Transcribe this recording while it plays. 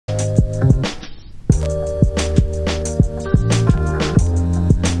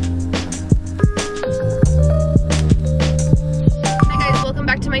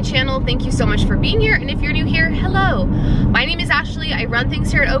much for being here, and if you're new here, hello. My name is Ashley. I run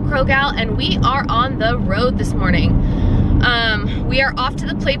things here at Oak Crow Gal, and we are on the road this morning. We are off to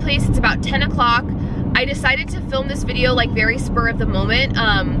the play place. It's about 10 o'clock. I decided to film this video like very spur of the moment.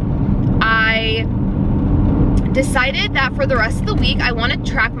 I decided that for the rest of the week, I want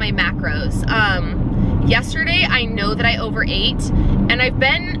to track my macros. Yesterday, I know that I overate, and I've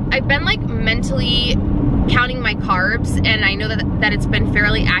been like mentally counting my carbs, and I know that it's been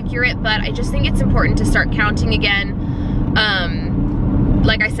fairly accurate, but I just think it's important to start counting again.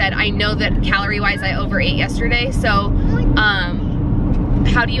 Like I said, I know that calorie-wise I overate yesterday, so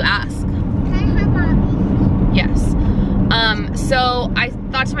how do you ask? Yes. So I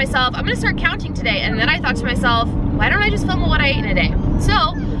thought to myself, I'm gonna start counting today, and then I thought to myself, why don't I just film what I ate in a day?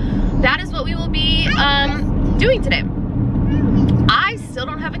 So that is what we will be doing today. I still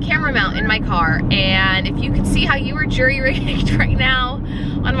don't have a camera mount in my car, and if you could see how you were jury-rigged right now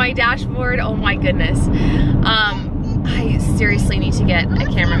on my dashboard, oh my goodness. I seriously need to get a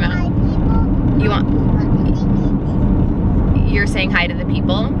camera mount. You're saying hi to the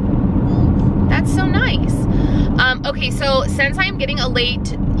people? That's so nice. Okay, so since I'm getting a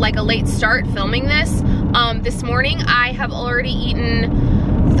late start filming this morning I have already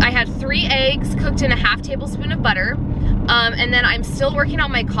eaten, I had 3 eggs cooked in a ½ tablespoon of butter. And then I'm still working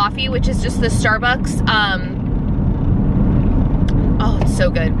on my coffee, which is just the Starbucks, oh, it's so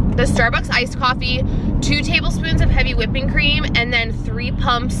good. The Starbucks iced coffee, 2 tablespoons of heavy whipping cream, and then 3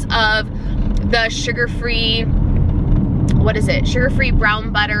 pumps of the sugar-free, what is it? Sugar-free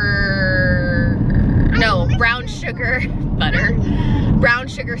brown butter, no, brown sugar butter, brown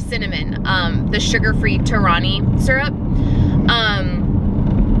sugar cinnamon, the sugar-free Torani syrup.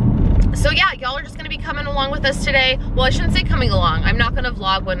 So yeah, y'all are just gonna be coming along with us today. Well, I shouldn't say coming along. I'm not gonna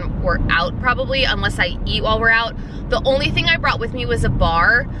vlog when we're out probably, unless I eat while we're out. The only thing I brought with me was a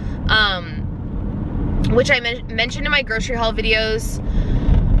bar, which I mentioned in my grocery haul videos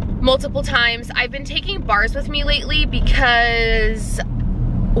multiple times. I've been taking bars with me lately because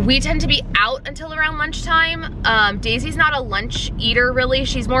we tend to be out until around lunchtime. Daisy's not a lunch eater really.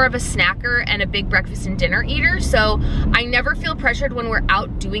 She's more of a snacker and a big breakfast and dinner eater. So I never feel pressured when we're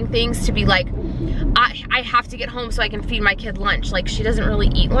out doing things to be like, I have to get home so I can feed my kid lunch. Like, she doesn't really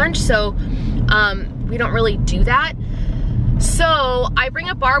eat lunch, so we don't really do that. So I bring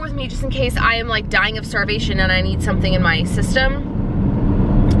a bar with me just in case I am like dying of starvation and I need something in my system.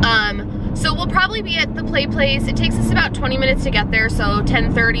 So we'll probably be at the play place. It takes us about 20 minutes to get there, so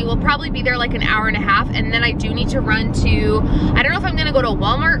 10:30. We'll probably be there like an hour and a half, and then I do need to run to, I don't know if I'm gonna go to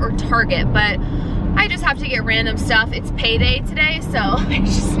Walmart or Target, but I just have to get random stuff. It's payday today, so I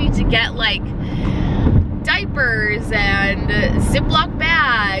just need to get like diapers and Ziploc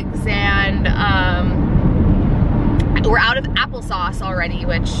bags, and we're out of applesauce already,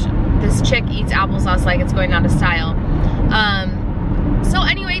 which this chick eats applesauce like it's going out of style. So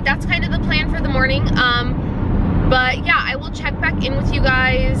anyway, that's kind of the plan for the morning. But yeah, I will check back in with you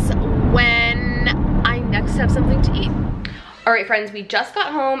guys when I next have something to eat. All right, friends, we just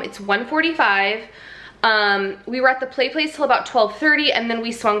got home. It's 1:45. We were at the play place till about 12:30, and then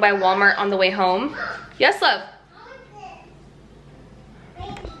we swung by Walmart on the way home. Yes, love?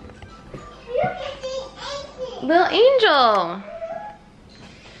 Little angel.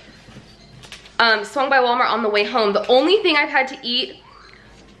 Swung by Walmart on the way home. The only thing I've had to eat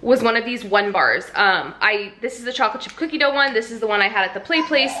was one of these One bars. This is the chocolate chip cookie dough one. This is the one I had at the play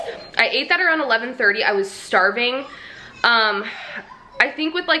place. I ate that around 11:30. I was starving. I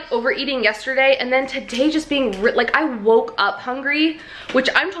think with like overeating yesterday, and then today just being like, I woke up hungry, which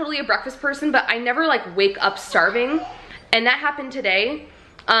I'm totally a breakfast person, but I never like wake up starving, and that happened today.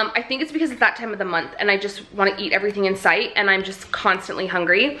 I think it's because it's that time of the month and I just want to eat everything in sight, and I'm just constantly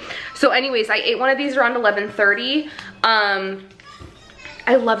hungry. So anyways, I ate one of these around 11:30.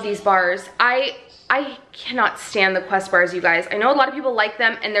 I love these bars. I cannot stand the Quest bars, you guys. I know a lot of people like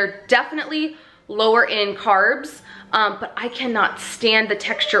them, and they're definitely lower in carbs, but I cannot stand the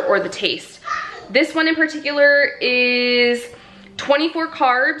texture or the taste. This one in particular is 24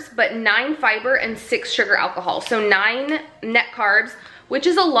 carbs, but 9 fiber and 6 sugar alcohol. So 9 net carbs, which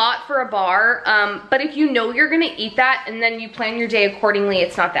is a lot for a bar, but if you know you're gonna eat that and then you plan your day accordingly,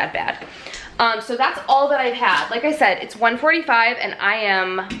 it's not that bad. So that's all that I've had. Like I said, it's 1:45 and I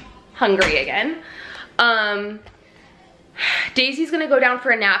am hungry again. Daisy's gonna go down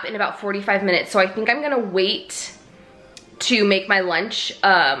for a nap in about 45 minutes, so I think I'm gonna wait to make my lunch,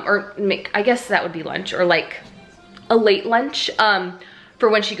 I guess that would be lunch, or like a late lunch for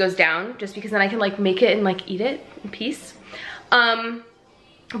when she goes down, just because then I can like make it and like eat it in peace.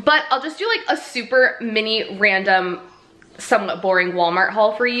 But I'll just do like a super mini random somewhat boring Walmart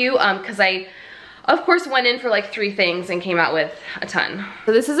haul for you because I of course went in for like 3 things and came out with a ton.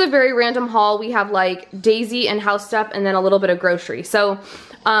 So this is a very random haul. We have like Daisy and house stuff and then a little bit of grocery. So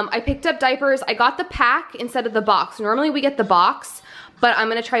I picked up diapers. I got the pack instead of the box. Normally we get the box, but I'm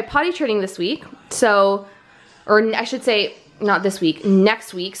gonna try potty training this week. So, or I should say not this week,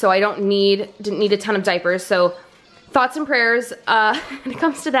 next week. So I didn't need a ton of diapers. So thoughts and prayers when it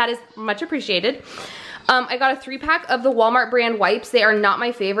comes to that is much appreciated. I got a 3-pack of the Walmart brand wipes. They are not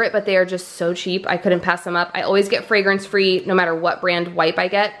my favorite, but they are just so cheap. I couldn't pass them up. I always get fragrance free no matter what brand wipe I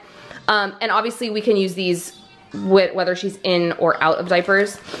get. And obviously we can use these whether she's in or out of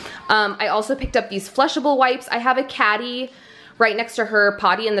diapers. I also picked up these flushable wipes. I have a caddy right next to her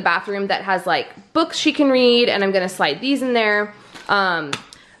potty in the bathroom that has like books she can read, and I'm gonna slide these in there.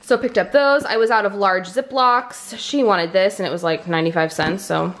 So picked up those. I was out of large Ziplocs. She wanted this and it was like 95 cents,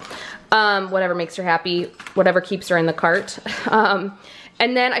 so whatever makes her happy, whatever keeps her in the cart. And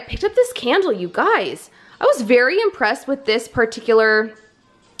then I picked up this candle, you guys. I was very impressed with this particular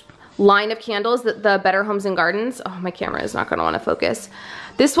line of candles, the Better Homes and Gardens. Oh, my camera is not gonna wanna focus.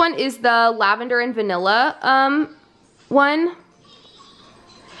 This one is the lavender and vanilla one.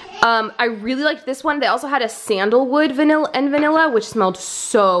 I really liked this one. They also had a sandalwood vanilla, which smelled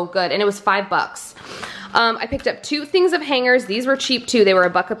so good, and it was $5. I picked up 2 things of hangers. These were cheap too. They were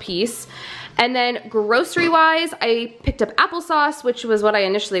 $1 a piece. And then grocery-wise, I picked up applesauce, which was what I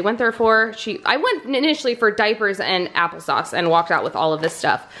initially went there for. I went initially for diapers and applesauce and walked out with all of this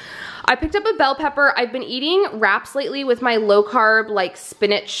stuff. I picked up a bell pepper. I've been eating wraps lately with my low-carb, like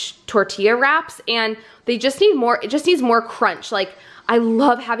spinach tortilla wraps, and they just need more, it just needs more crunch. Like, I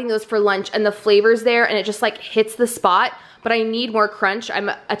love having those for lunch and the flavor's there and it just like hits the spot, but I need more crunch. I'm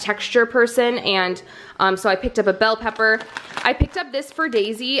a texture person, and so I picked up a bell pepper. I picked up this for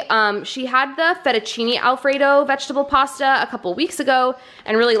Daisy. She had the fettuccine Alfredo vegetable pasta a couple weeks ago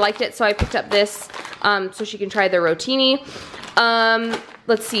and really liked it, so I picked up this so she can try the rotini.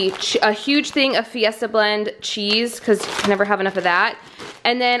 Let's see, a huge thing of Fiesta Blend cheese, because you can never have enough of that.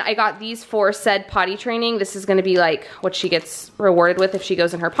 And then I got these for said potty training. This is gonna be like what she gets rewarded with if she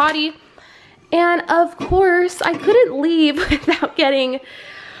goes in her potty. And of course, I couldn't leave without getting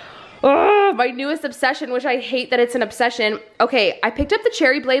my newest obsession, which I hate that it's an obsession. Okay, I picked up the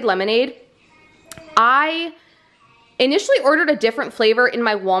Cherry Blade lemonade. I initially ordered a different flavor in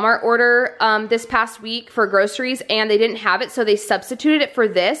my Walmart order this past week for groceries, and they didn't have it, so they substituted it for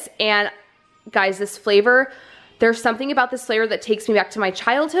this. And guys, this flavor, there's something about this flavor that takes me back to my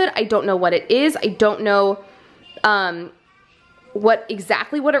childhood. I don't know what it is. I don't know what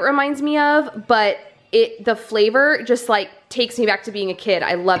it reminds me of, but the flavor just like takes me back to being a kid.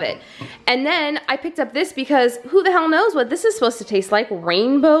 I love it. And then I picked up this because who the hell knows what this is supposed to taste like?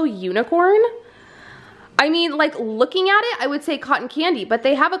 Rainbow unicorn? I mean, like, looking at it, I would say cotton candy, but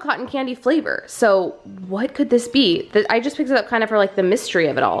they have a cotton candy flavor. So what could this be? I just picked it up kind of for like the mystery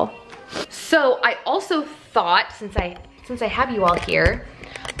of it all. So I also thought, since I have you all here,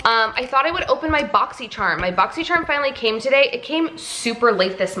 I thought I would open my Boxycharm. My Boxycharm finally came today. It came super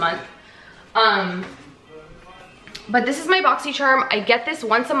late this month. But this is my Boxycharm. I get this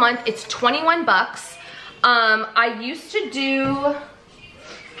once a month. It's 21 bucks. I used to do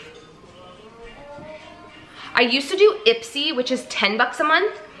Ipsy, which is 10 bucks a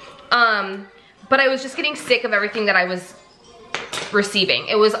month. But I was just getting sick of everything that I was receiving.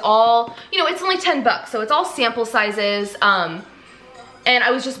 It was all, you know, it's only 10 bucks, so it's all sample sizes. And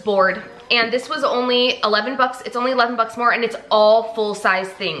I was just bored. And this was only 11 bucks. It's only 11 bucks more, and it's all full-size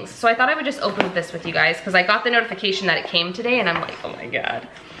things. So I thought I would just open this with you guys because I got the notification that it came today, and I'm like, oh my God.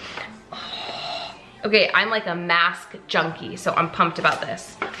 Okay, I'm like a mask junkie, so I'm pumped about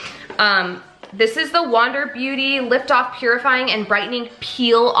this. This is the Wander Beauty Lift Off Purifying and Brightening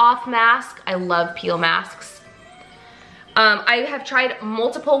Peel Off Mask. I love peel masks. I have tried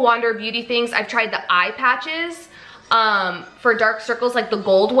multiple Wander Beauty things. I've tried the eye patches for dark circles, like the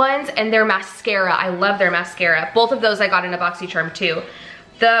gold ones, and their mascara. I love their mascara. Both of those I got in a Boxycharm too.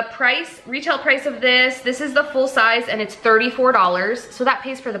 The price, retail price of this is the full size, and it's $34. So that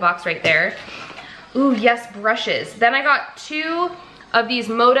pays for the box right there. Ooh, yes, brushes. Then I got 2 of these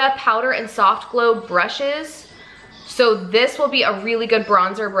Moda Powder and Soft Glow brushes. So this will be a really good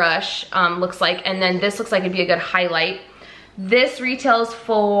bronzer brush, looks like, and then this looks like it'd be a good highlight. This retails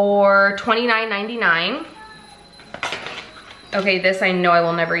for $29.99. Okay, this I know I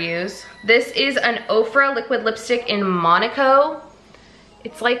will never use. This is an Ofra liquid lipstick in Monaco.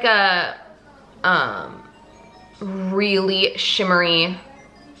 It's like a really shimmery,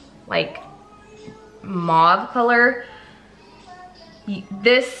 like mauve color.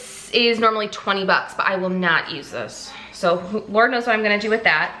 This is normally 20 bucks, but I will not use this. So Lord knows what I'm gonna do with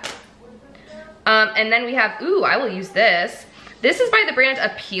that. And then we have, ooh, I will use this. This is by the brand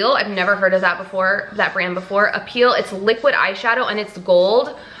Appeal. I've never heard of that brand before. Appeal, it's liquid eyeshadow and it's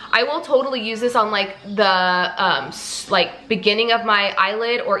gold. I will totally use this on like the like beginning of my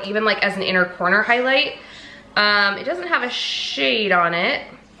eyelid or even like as an inner corner highlight. It doesn't have a shade on it.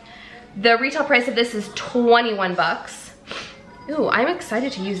 The retail price of this is 21 bucks. Ooh, I'm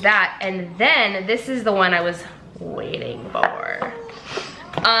excited to use that. And then this is the one I was waiting for.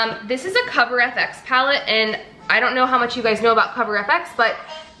 This is a Cover FX palette, and I don't know how much you guys know about Cover FX, but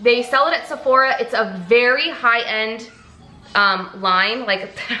they sell it at Sephora. It's a very high-end line. Like,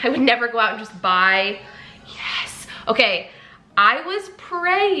 I would never go out and just buy, yes. Okay, I was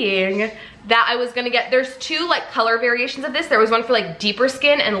praying that I was gonna get, there's two like color variations of this. There was one for like deeper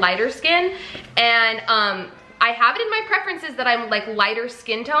skin and lighter skin. And I have it in my preferences that I'm like lighter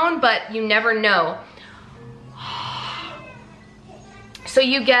skin tone, but you never know. So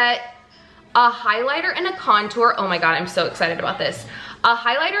you get a highlighter and a contour. Oh my God, I'm so excited about this. A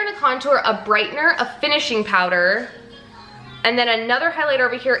highlighter and a contour, a brightener, a finishing powder, and then another highlighter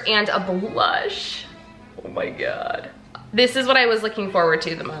over here and a blush. Oh my God. This is what I was looking forward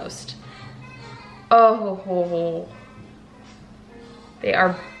to the most. Oh, they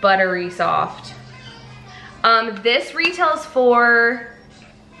are buttery soft. This retails for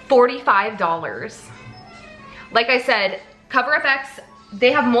 $45. Like I said, Cover FX,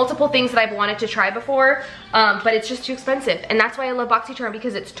 they have multiple things that I've wanted to try before, but it's just too expensive. And that's why I love Boxycharm,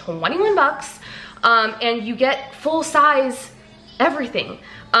 because it's 21 bucks and you get full size everything.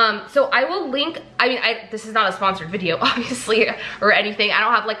 So I will link, I mean, this is not a sponsored video, obviously, or anything. I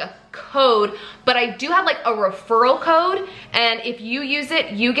don't have like a code, but I do have like a referral code. And if you use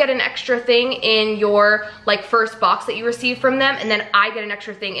it, you get an extra thing in your like first box that you receive from them. And then I get an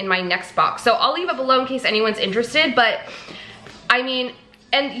extra thing in my next box. So I'll leave it below in case anyone's interested. But I mean,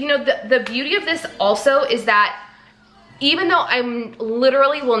 and you know, the beauty of this also is that even though I'm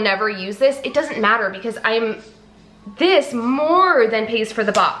literally will never use this, it doesn't matter because this more than pays for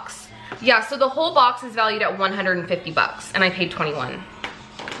the box. Yeah, so the whole box is valued at 150 bucks and I paid 21.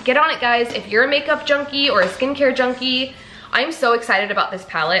 Get on it, guys. If you're a makeup junkie or a skincare junkie, I'm so excited about this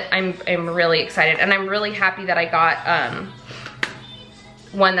palette. I'm really excited, and I'm really happy that I got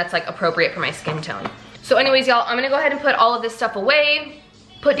one that's like appropriate for my skin tone. So anyways, y'all, I'm gonna go ahead and put all of this stuff away,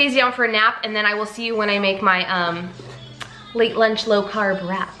 put Daisy down for a nap, and then I will see you when I make my late lunch low carb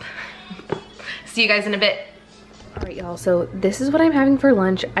wrap. See you guys in a bit. All right, y'all, so this is what I'm having for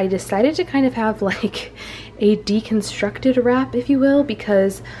lunch. I decided to kind of have like a deconstructed wrap, if you will,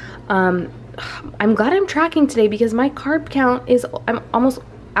 because I'm glad I'm tracking today because my carb count is, I'm almost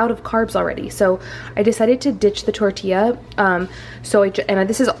out of carbs already. So I decided to ditch the tortilla. And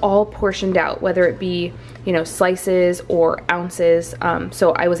this is all portioned out, whether it be, you know, slices or ounces.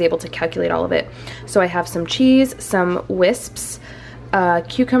 So I was able to calculate all of it. So I have some cheese, some wisps,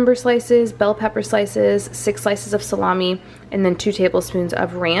 cucumber slices, bell pepper slices, 6 slices of salami, and then 2 tablespoons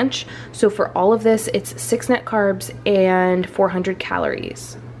of ranch. So for all of this, it's 6 net carbs and 400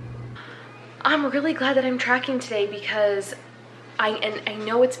 calories. I'm really glad that I'm tracking today because I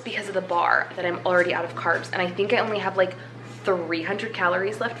know it's because of the bar that I'm already out of carbs, and I think I only have like 300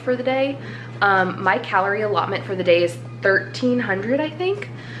 calories left for the day. My calorie allotment for the day is 1,300, I think.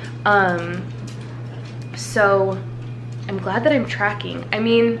 So I'm glad that I'm tracking. I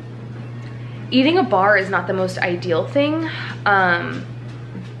mean, eating a bar is not the most ideal thing,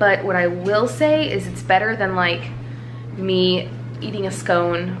 but what I will say is it's better than like me eating a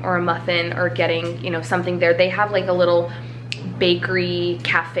scone or a muffin or getting, you know, something there. They have like a little bakery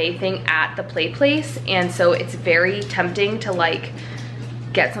cafe thing at the play place, and so it's very tempting to like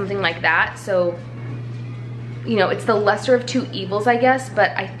get something like that. So, you know, it's the lesser of two evils, I guess,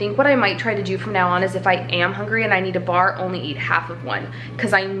 but I think what I might try to do from now on is if I am hungry and I need a bar, only eat half of one,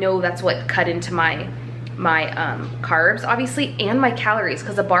 because I know that's what cut into my carbs, obviously, and my calories,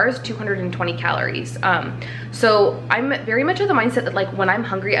 because a bar is 220 calories. So I'm very much of the mindset that like when I'm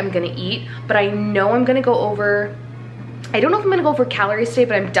hungry, I'm gonna eat, but I know I'm gonna go over, I don't know if I'm gonna go over calories today,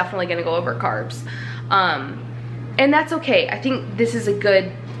 but I'm definitely gonna go over carbs. And that's okay. I think this is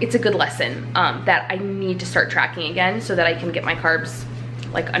it's a good lesson that I need to start tracking again so that I can get my carbs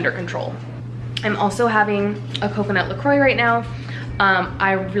like under control. I'm also having a coconut LaCroix right now.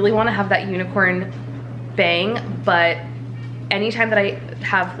 I really wanna have that unicorn bang, but anytime that I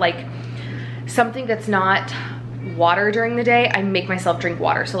have like something that's not water during the day, I make myself drink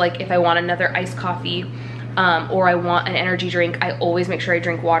water. So like if I want another iced coffee or I want an energy drink, I always make sure I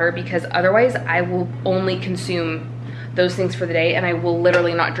drink water, because otherwise I will only consume those things for the day and I will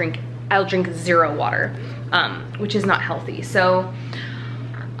literally not drink I'll drink 0 water, which is not healthy. So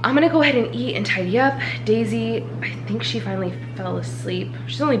I'm gonna go ahead and eat and tidy up. Daisy, I think she finally fell asleep.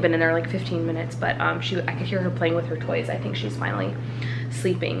 She's only been in there like 15 minutes, but I could hear her playing with her toys. I think she's finally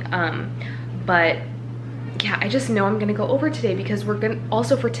sleeping. But yeah, I just know I'm gonna go over today because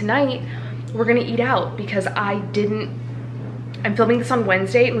also for tonight, we're gonna eat out because I'm filming this on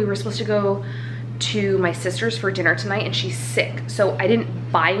Wednesday and we were supposed to go to my sister's for dinner tonight and she's sick. So I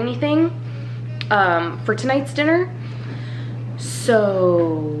didn't buy anything for tonight's dinner.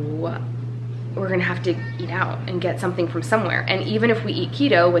 So we're gonna have to eat out and get something from somewhere. And even if we eat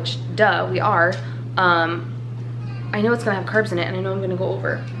keto, which duh, we are, I know it's gonna have carbs in it and I know I'm gonna go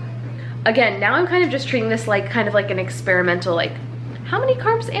over. Again, now I'm kind of just treating this like kind of like an experimental, like how many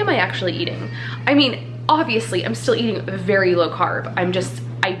carbs am I actually eating? I mean, obviously I'm still eating very low carb.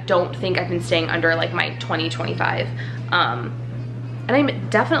 I don't think I've been staying under like my 20-25. And I'm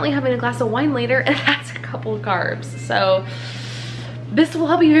definitely having a glass of wine later and that's a couple of carbs. So this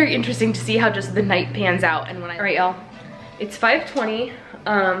will be very interesting to see how just the night pans out. And all right, y'all, it's 5:20.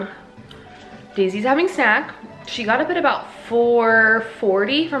 Daisy's having snack. She got up at about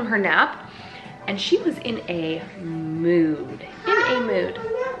 4:40 from her nap and she was in a mood.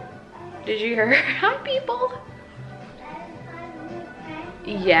 Did you hear her? Hi, people.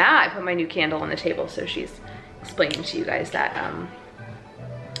 Yeah, I put my new candle on the table, so she's explaining to you guys that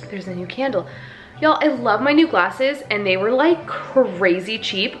there's a new candle. Y'all, I love my new glasses and they were like crazy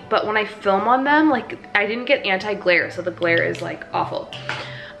cheap, but when I film on them, like I didn't get anti-glare, so the glare is like awful.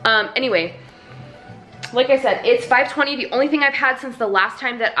 Anyway, like I said, it's 5:20. The only thing I've had since the last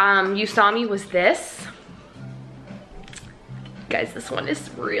time that you saw me was this. Guys, this one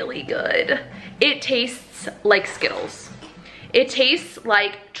is really good. It tastes like Skittles. It tastes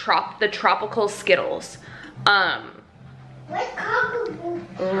like the tropical Skittles.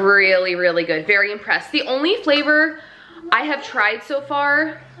 Really, really good. Very impressed. The only flavor I have tried so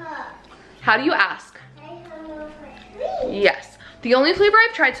far, how do you ask? Yes. The only flavor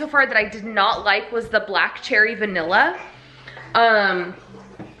I've tried so far that I did not like was the black cherry vanilla.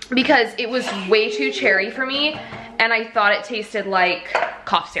 Because it was way too cherry for me and I thought it tasted like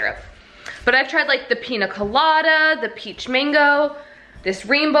cough syrup. But I've tried like the pina colada, the peach mango, this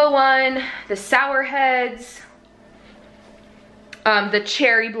rainbow one, the sour heads, the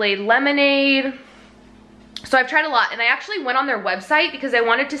cherry blade lemonade. So I've tried a lot and I actually went on their website because I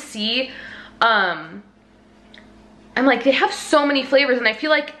wanted to see, I'm like, they have so many flavors and I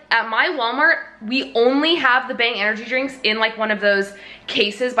feel like at my Walmart, we only have the Bang energy drinks in like one of those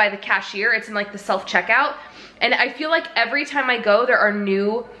cases by the cashier. It's in like the self-checkout. And I feel like every time I go, there are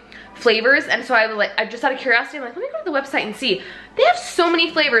new flavors. And so I just out of curiosity, I'm like, let me go to the website and see. They have so many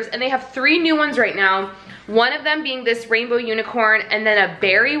flavors and they have 3 new ones right now. One of them being this rainbow unicorn and then a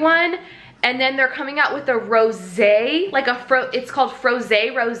berry one. And then they're coming out with a rosé, like it's called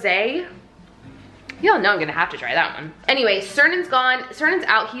Frosé Rosé. Y'all know I'm gonna have to try that one. Anyway, Cernan's gone, Cernan's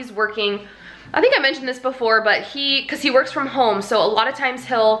out, he's working. I think I mentioned this before, but cause he works from home, so a lot of times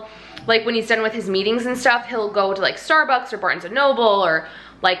he'll, like when he's done with his meetings and stuff, he'll go to like Starbucks or Barnes & Noble or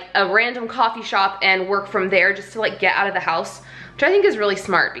like a random coffee shop and work from there just to like get out of the house, which I think is really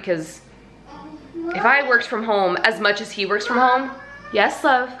smart because if I worked from home as much as he works from home, yes,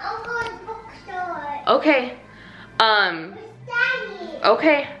 love? I'll go to the bookstore. Okay.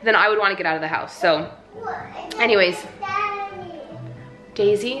 Okay, then I would want to get out of the house. So, anyways,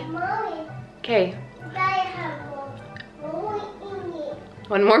 Daisy. Okay.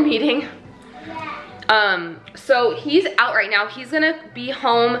 One more meeting. So he's out right now. He's gonna be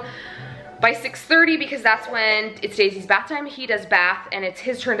home by 6:30 because that's when it's Daisy's bath time. He does bath and it's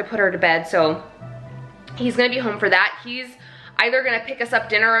his turn to put her to bed. So he's gonna be home for that. He's either gonna pick us up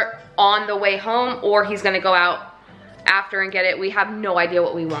dinner on the way home or he's gonna go out after and get it. We have no idea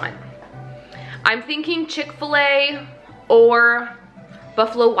what we want. I'm thinking Chick-fil-A or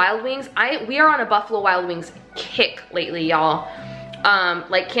Buffalo Wild Wings. We are on a Buffalo Wild Wings kick lately, y'all.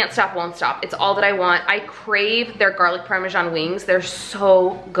 Like can't stop, won't stop. It's all that I want. I crave their garlic parmesan wings. They're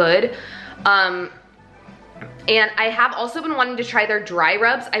so good. And I have also been wanting to try their dry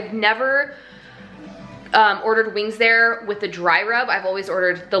rubs. I've never ordered wings there with the dry rub. I've always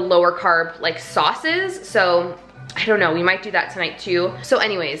ordered the lower carb like sauces. So I don't know, we might do that tonight too. So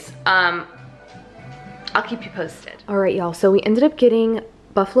anyways, I'll keep you posted. All right, y'all, so we ended up getting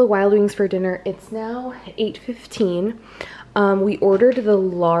Buffalo Wild Wings for dinner. It's now 8:15. We ordered the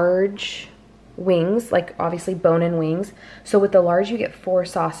large wings, like obviously bone-in wings. So with the large, you get 4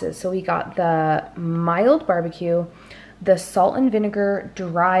 sauces. So we got the mild barbecue, the salt and vinegar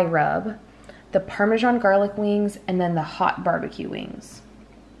dry rub, the Parmesan garlic wings, and then the hot barbecue wings.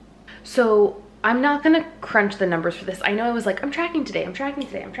 So I'm not gonna crunch the numbers for this. I know I was like, I'm tracking today, I'm tracking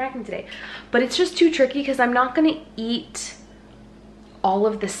today, I'm tracking today. But it's just too tricky because I'm not gonna eat all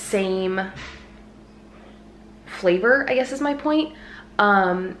of the same flavor, I guess is my point.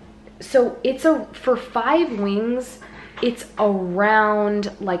 So it's for 5 wings, it's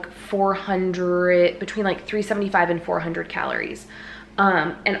around like 400, between like 375 and 400 calories.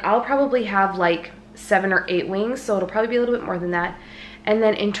 And I'll probably have like 7 or 8 wings, so it'll probably be a little bit more than that. And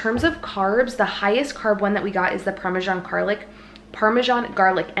then in terms of carbs, the highest carb one that we got is the Parmesan garlic,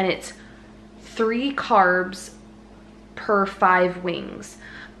 and it's 3 carbs per 5 wings,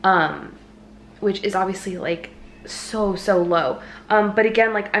 which is obviously like so low. But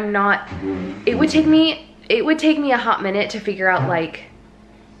again, like I'm not, it would take me a hot minute to figure out like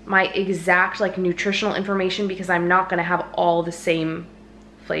my exact like nutritional information, because I'm not gonna have all the same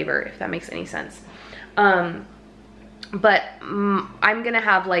flavor, if that makes any sense. But I'm gonna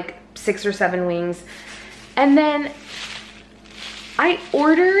have like 6 or 7 wings. And then I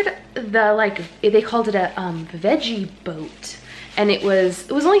ordered the, like, they called it a veggie boat, and it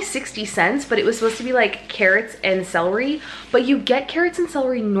was only 60 cents, but it was supposed to be like carrots and celery, but you get carrots and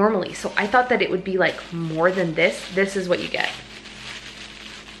celery normally, so I thought that it would be like more than this. This is what you get.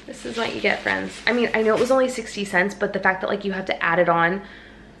 This is what you get, friends. I mean, I know it was only 60 cents, but the fact that like you have to add it on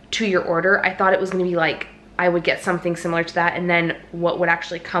to your order, I thought it was gonna be like, I would get something similar to that, and then what would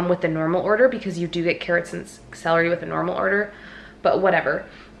actually come with the normal order, because you do get carrots and celery with a normal order, but whatever.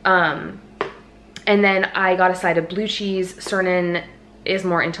 And then I got a side of blue cheese. Cernan is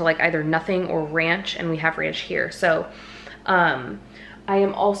more into like either nothing or ranch, and we have ranch here. So I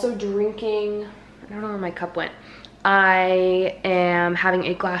am also drinking, I don't know where my cup went. I am having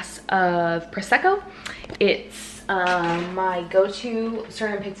a glass of Prosecco. It's my go-to.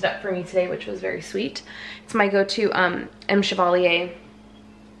 Cernan picked it up for me today, which was very sweet. It's my go-to M. Chevalier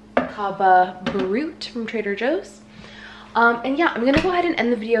Cava Brut from Trader Joe's. And yeah, I'm gonna go ahead and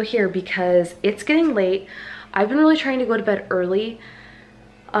end the video here because it's getting late. I've been really trying to go to bed early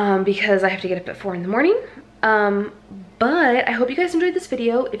because I have to get up at 4 in the morning. But I hope you guys enjoyed this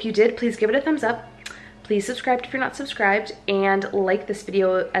video. If you did, please give it a thumbs up. Please subscribe if you're not subscribed, and like this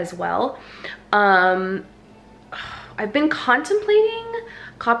video as well. I've been contemplating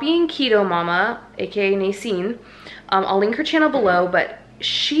copying Keto Mama, aka Nacine. I'll link her channel below, but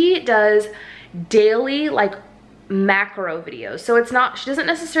she does daily like macro videos. So it's not, she doesn't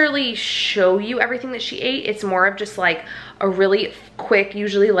necessarily show you everything that she ate. It's more of just like a really quick,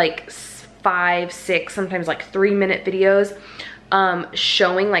 usually like 5, 6, sometimes like 3-minute videos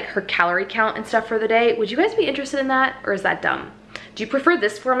showing like her calorie count and stuff for the day. Would you guys be interested in that, or is that dumb? Do you prefer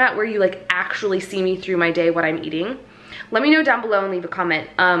this format where you like actually see me through my day, what I'm eating? Let me know down below and leave a comment.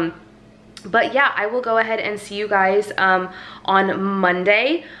 But yeah, I will go ahead and see you guys on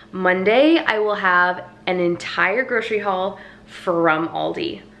Monday. Monday, I will have an entire grocery haul from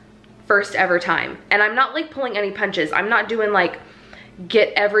Aldi. First ever time. And I'm not like pulling any punches. I'm not doing like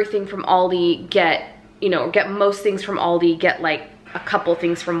get everything from Aldi, get, you know, get most things from Aldi, get like a couple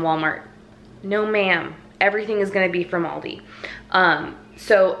things from Walmart. No ma'am. Everything is gonna be from Aldi.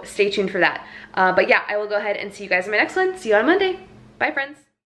 So stay tuned for that. But yeah, I will go ahead and see you guys in my next one. See you on Monday. Bye, friends.